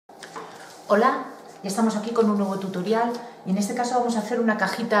Hola, ya estamos aquí con un nuevo tutorial y en este caso vamos a hacer una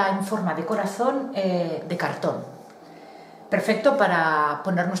cajita en forma de corazón de cartón. Perfecto para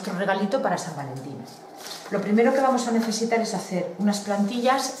poner nuestro regalito para San Valentín. Lo primero que vamos a necesitar es hacer unas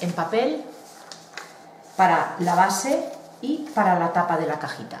plantillas en papel para la base y para la tapa de la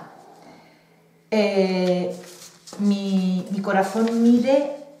cajita. Mi corazón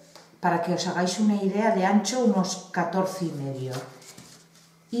mide, para que os hagáis una idea, de ancho unos 14,5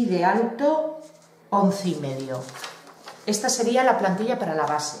 y de alto 11,5. Esta sería la plantilla para la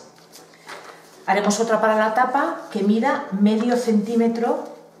base. Haremos otra para la tapa que mida medio centímetro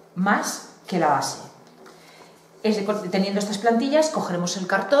más que la base. Teniendo estas plantillas, cogeremos el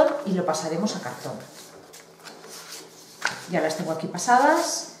cartón y lo pasaremos a cartón. Ya las tengo aquí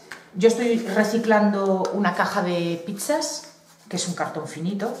pasadas. Yo estoy reciclando una caja de pizzas, que es un cartón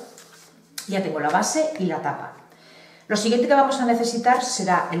finito. Ya tengo la base y la tapa. Lo siguiente que vamos a necesitar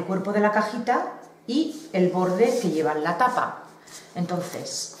será el cuerpo de la cajita y el borde que lleva la tapa.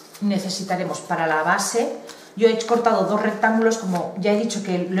 Entonces, necesitaremos para la base, yo he cortado dos rectángulos, como ya he dicho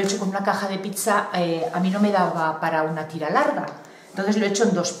que lo he hecho con una caja de pizza, a mí no me daba para una tira larga, entonces lo he hecho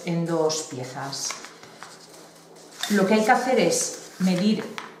en dos piezas. Lo que hay que hacer es medir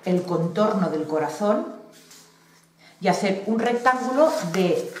el contorno del corazón y hacer un rectángulo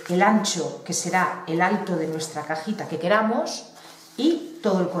del ancho, que será el alto de nuestra cajita que queramos, y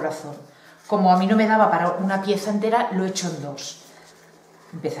todo el corazón. Como a mí no me daba para una pieza entera, lo he hecho en dos.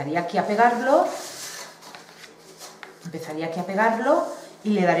 Empezaría aquí a pegarlo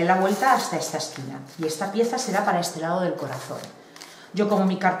y le daré la vuelta hasta esta esquina. Y esta pieza será para este lado del corazón. Yo, como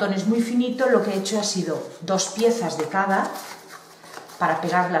mi cartón es muy finito, lo que he hecho ha sido dos piezas de cada para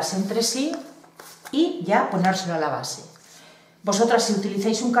pegarlas entre sí y ya ponérselo a la base. Vosotras, si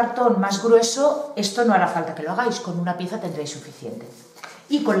utilizáis un cartón más grueso, esto no hará falta que lo hagáis, con una pieza tendréis suficiente.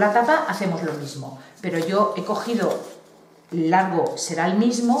 Y con la tapa hacemos lo mismo, pero yo he cogido, el largo será el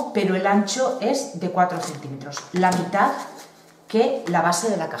mismo, pero el ancho es de 4 centímetros, la mitad que la base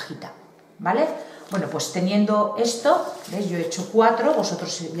de la cajita, ¿vale? Bueno, pues teniendo esto, ¿veis? Yo he hecho 4,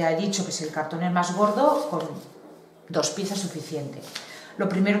 vosotros ya he dicho que si el cartón es más gordo, con 2 piezas suficiente. Lo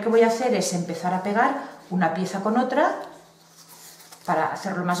primero que voy a hacer es empezar a pegar una pieza con otra para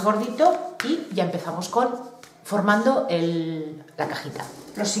hacerlo más gordito y ya empezamos formando la cajita.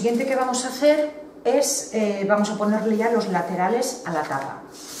 Lo siguiente que vamos a hacer es, vamos a ponerle ya los laterales a la tapa.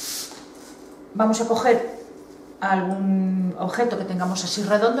 Vamos a coger algún objeto que tengamos así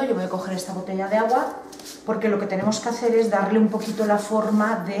redondo. Yo voy a coger esta botella de agua porque lo que tenemos que hacer es darle un poquito la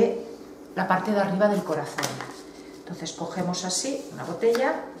forma de la parte de arriba del corazón. Entonces cogemos así una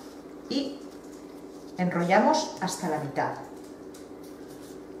botella y enrollamos hasta la mitad.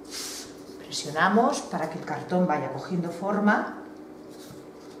 Presionamos para que el cartón vaya cogiendo forma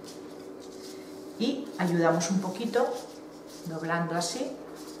y ayudamos un poquito, doblando así,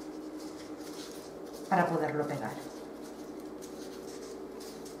 para poderlo pegar.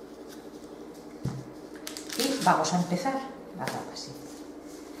 Y vamos a empezar la tapa así.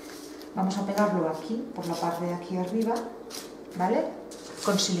 Vamos a pegarlo aquí, por la parte de aquí arriba, ¿vale?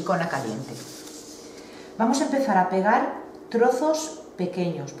 Con silicona caliente. Vamos a empezar a pegar trozos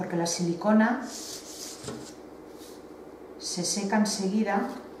pequeños, porque la silicona se seca enseguida,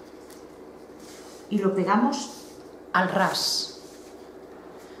 y lo pegamos al ras.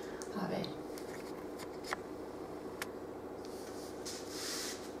 A ver.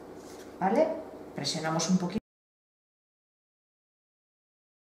 ¿Vale? Presionamos un poquito.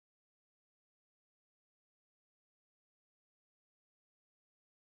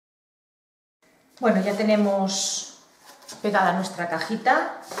 Bueno, ya tenemos pegada nuestra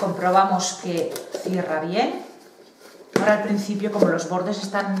cajita, comprobamos que cierra bien. Ahora al principio, como los bordes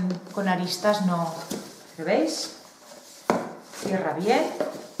están con aristas, no... ¿Veis? Cierra bien.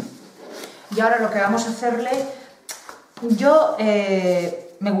 Y ahora lo que vamos a hacerle... Yo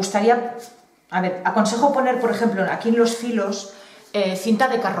me gustaría... A ver, aconsejo poner, por ejemplo, aquí en los filos, cinta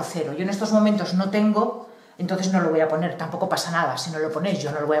de carrocero. Yo en estos momentos no tengo... Entonces no lo voy a poner, tampoco pasa nada si no lo ponéis,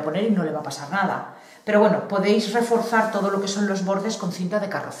 yo no lo voy a poner y no le va a pasar nada. Pero bueno, podéis reforzar todo lo que son los bordes con cinta de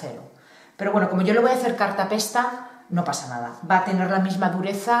carrocero. Pero bueno, como yo le voy a hacer cartapesta, no pasa nada. Va a tener la misma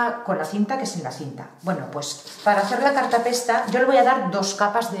dureza con la cinta que sin la cinta. Bueno, pues para hacer la cartapesta, yo le voy a dar dos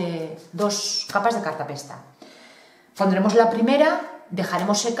capas de cartapesta. Pondremos la primera,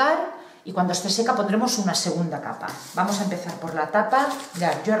 dejaremos secar y cuando esté seca pondremos una segunda capa. Vamos a empezar por la tapa.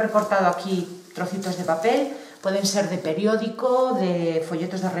 Ya, yo he recortado aquí trocitos de papel, pueden ser de periódico, de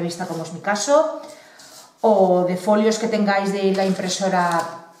folletos de revista como es mi caso, o de folios que tengáis de la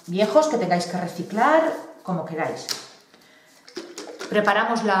impresora viejos, que tengáis que reciclar, como queráis.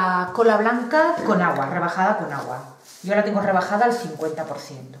 Preparamos la cola blanca con agua, rebajada con agua. Yo la tengo rebajada al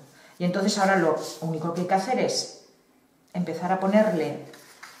 50%. Y entonces ahora lo único que hay que hacer es empezar a ponerle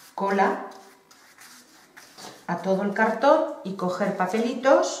cola a todo el cartón y coger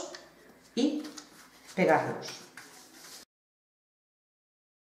papelitos y pegarlos.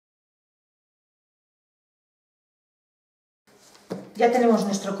 Ya tenemos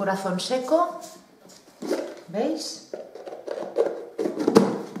nuestro corazón seco, ¿veis?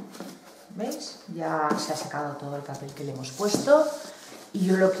 ¿Veis? Ya se ha sacado todo el papel que le hemos puesto y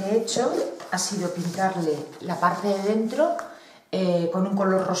yo lo que he hecho ha sido pintarle la parte de dentro con un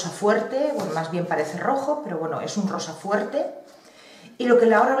color rosa fuerte, bueno, más bien parece rojo, pero bueno, es un rosa fuerte. Y lo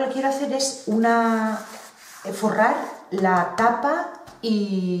que ahora le quiero hacer es forrar la tapa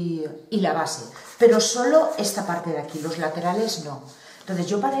y la base, pero solo esta parte de aquí, los laterales no. Entonces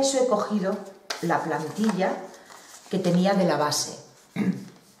yo para eso he cogido la plantilla que tenía de la base.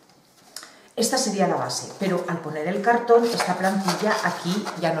 Esta sería la base, pero al poner el cartón, esta plantilla aquí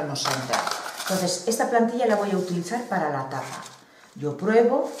ya no nos entra. Entonces esta plantilla la voy a utilizar para la tapa. Yo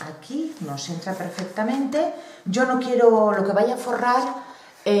pruebo, aquí nos entra perfectamente. Yo no quiero, lo que vaya a forrar,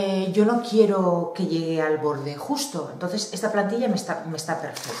 yo no quiero que llegue al borde justo. Entonces esta plantilla me está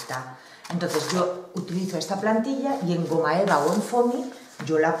perfecta. Entonces yo utilizo esta plantilla y en goma eva o en foamy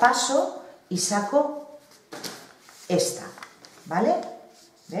yo la paso y saco esta, ¿vale?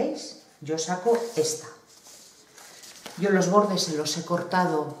 ¿Veis? Yo saco esta. Yo los bordes se los he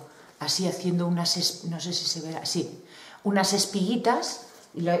cortado así haciendo unas, no sé si se verá, sí, unas espiguitas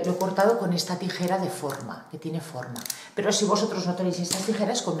y lo he cortado con esta tijera de forma, que tiene forma. Pero si vosotros no tenéis estas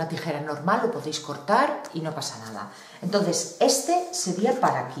tijeras, con una tijera normal lo podéis cortar y no pasa nada. Entonces este sería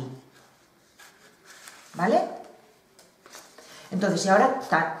para aquí, ¿vale? Entonces y ahora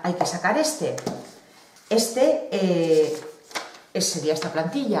hay que sacar este. Sería esta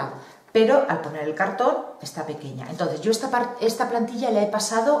plantilla, pero al poner el cartón está pequeña. Entonces yo esta plantilla la he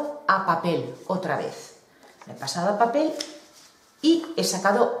pasado a papel otra vez. La he pasado a papel y he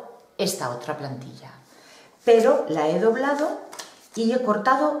sacado esta otra plantilla. Pero la he doblado y he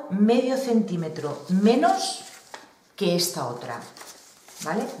cortado medio centímetro menos que esta otra.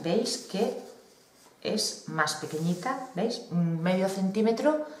 ¿Vale? ¿Veis que es más pequeñita? ¿Veis? Medio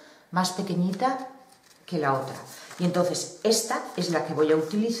centímetro más pequeñita que la otra. Y entonces esta es la que voy a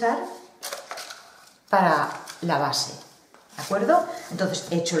utilizar para la base, ¿de acuerdo? Entonces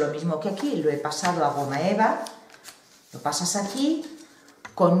he hecho lo mismo que aquí, lo he pasado a goma eva, lo pasas aquí,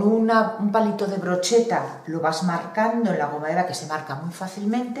 con un palito de brocheta lo vas marcando en la goma eva, que se marca muy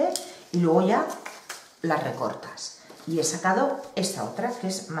fácilmente, y luego ya la recortas. Y he sacado esta otra, que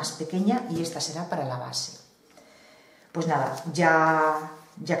es más pequeña, y esta será para la base. Pues nada, ya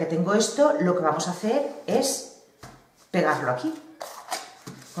que tengo esto, lo que vamos a hacer es pegarlo aquí.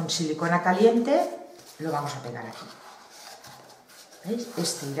 Con silicona caliente lo vamos a pegar aquí. ¿Veis?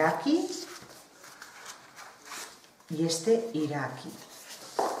 Este irá aquí y este irá aquí.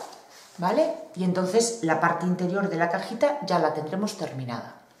 ¿Vale? Y entonces la parte interior de la cajita ya la tendremos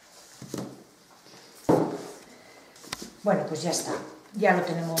terminada. Bueno, pues ya está. Ya lo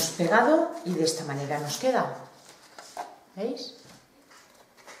tenemos pegado y de esta manera nos queda. ¿Veis?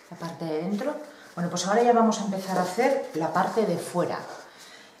 La parte de dentro. Bueno, pues ahora ya vamos a empezar a hacer la parte de fuera.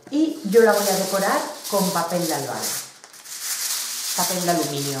 Y yo la voy a decorar con papel de albal. Papel de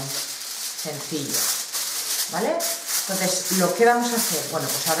aluminio. Sencillo. ¿Vale? Entonces, lo que vamos a hacer, bueno,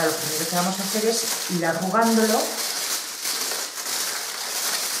 pues ahora lo primero que vamos a hacer es ir arrugándolo.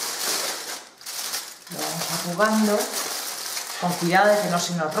 Lo vamos arrugando, con cuidado de que no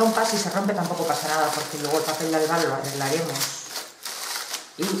se nos rompa. Si se rompe tampoco pasa nada, porque luego el papel de albal lo arreglaremos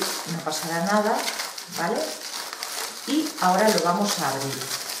y no pasará nada, ¿vale? Y ahora lo vamos a abrir.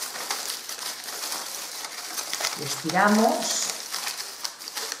 Lo estiramos.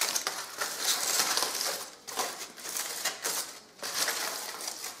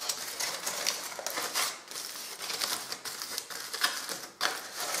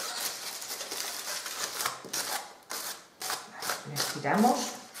 Lo estiramos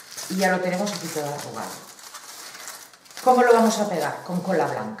y ya lo tenemos aquí todo arrugado. ¿Cómo lo vamos a pegar? Con cola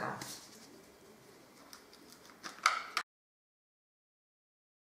blanca.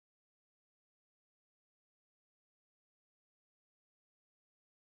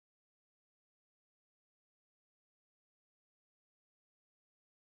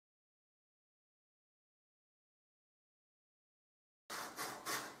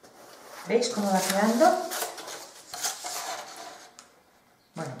 ¿Veis cómo va quedando?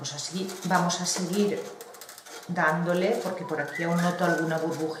 Bueno, pues así vamos a seguir dándole, porque por aquí aún noto alguna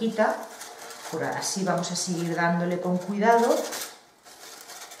burbujita. Por así vamos a seguir dándole con cuidado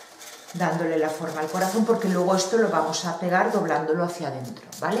dándole la forma al corazón, porque luego esto lo vamos a pegar doblándolo hacia adentro,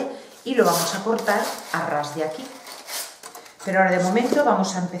 ¿vale? Y lo vamos a cortar a ras de aquí. Pero ahora de momento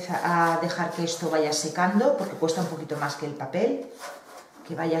vamos a empezar a dejar que esto vaya secando, porque cuesta un poquito más que el papel,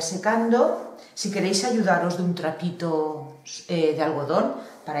 que vaya secando. Si queréis ayudaros de un trapito de algodón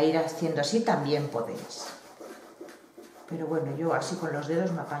para ir haciendo así, también podéis. Pero bueno, yo así con los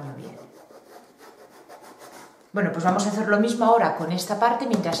dedos me apaño bien. Bueno, pues vamos a hacer lo mismo ahora con esta parte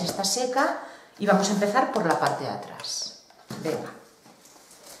mientras está seca y vamos a empezar por la parte de atrás. Venga.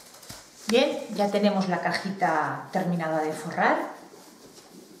 Bien, ya tenemos la cajita terminada de forrar.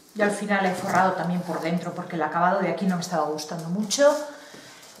 Yo al final he forrado también por dentro porque el acabado de aquí no me estaba gustando mucho.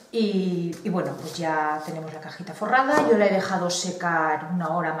 Y bueno, pues ya tenemos la cajita forrada. Yo la he dejado secar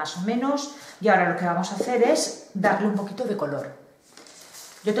 1 hora más o menos. Y ahora lo que vamos a hacer es darle un poquito de color.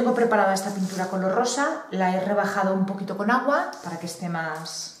 Yo tengo preparada esta pintura color rosa. La he rebajado un poquito con agua para que esté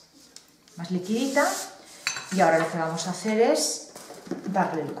más liquidita. Y ahora lo que vamos a hacer es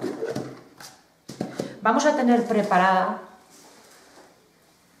darle el color. Vamos a tener preparada,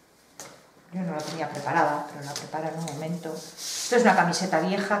 yo no la tenía preparada, pero la preparo en un momento. Esto es una camiseta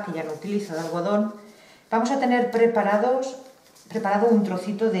vieja que ya no utilizo, de algodón. Vamos a tener preparado un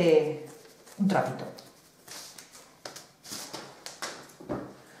trocito de un trapito.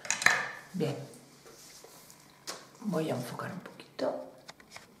 Bien, voy a enfocar un poquito.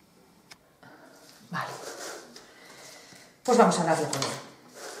 Vale, pues vamos a darle color.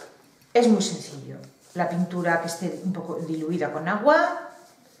 Es muy sencillo. La pintura que esté un poco diluida con agua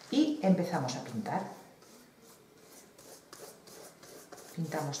y empezamos a pintar.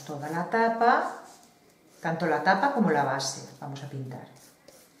 Pintamos toda la tapa, tanto la tapa como la base vamos a pintar.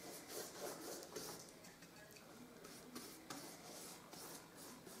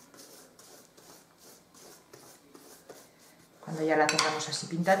 Cuando ya la tengamos así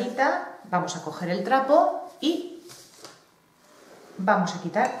pintadita, vamos a coger el trapo y vamos a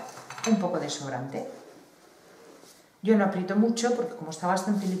quitar un poco de sobrante. Yo no aprieto mucho porque como está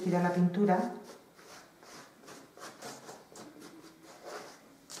bastante líquida la pintura,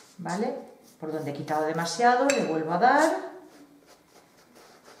 ¿vale? Por donde he quitado demasiado le vuelvo a dar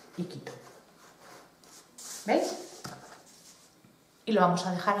y quito. ¿Veis? Y lo vamos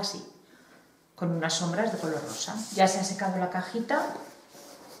a dejar así, con unas sombras de color rosa. Ya se ha secado la cajita,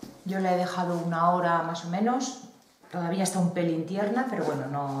 yo la he dejado 1 hora más o menos. Todavía está un pelín tierna, pero bueno,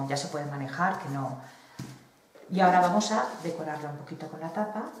 no, ya se puede manejar, que no. Y ahora vamos a decorarla un poquito con la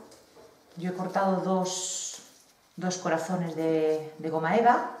tapa. Yo he cortado dos corazones de goma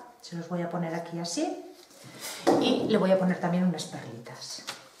eva, se los voy a poner aquí así. Y le voy a poner también unas perlitas.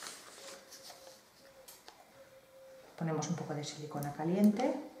 Ponemos un poco de silicona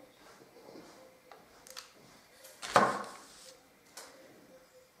caliente.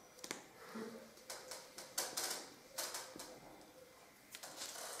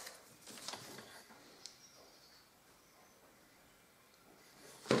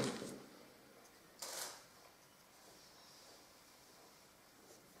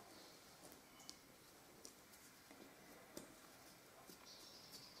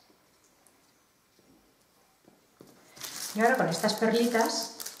 Y ahora con estas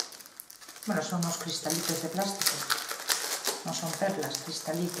perlitas, bueno, son unos cristalitos de plástico, no son perlas,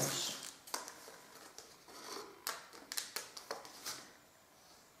 cristalitos.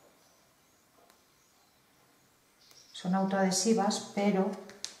 Son autoadhesivas, pero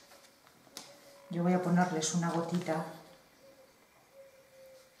yo voy a ponerles una gotita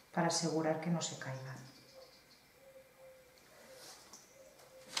para asegurar que no se caigan.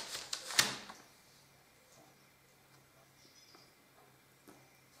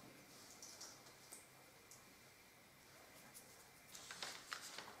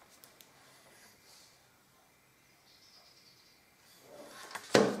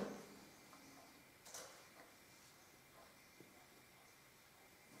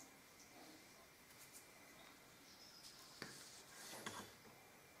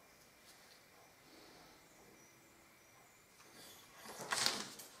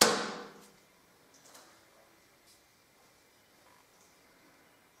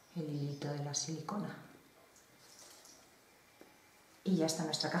 El hilito de la silicona. Y ya está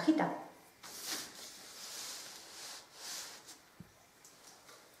nuestra cajita.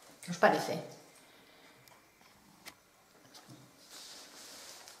 ¿Qué os parece?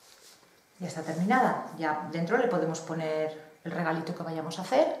 Ya está terminada. Ya dentro le podemos poner el regalito que vayamos a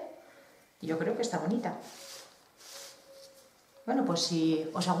hacer. Y yo creo que está bonita. Bueno, pues si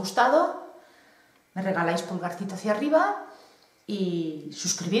os ha gustado, me regaláis pulgarcito hacia arriba y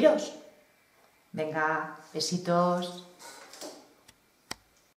suscribiros. Venga, besitos.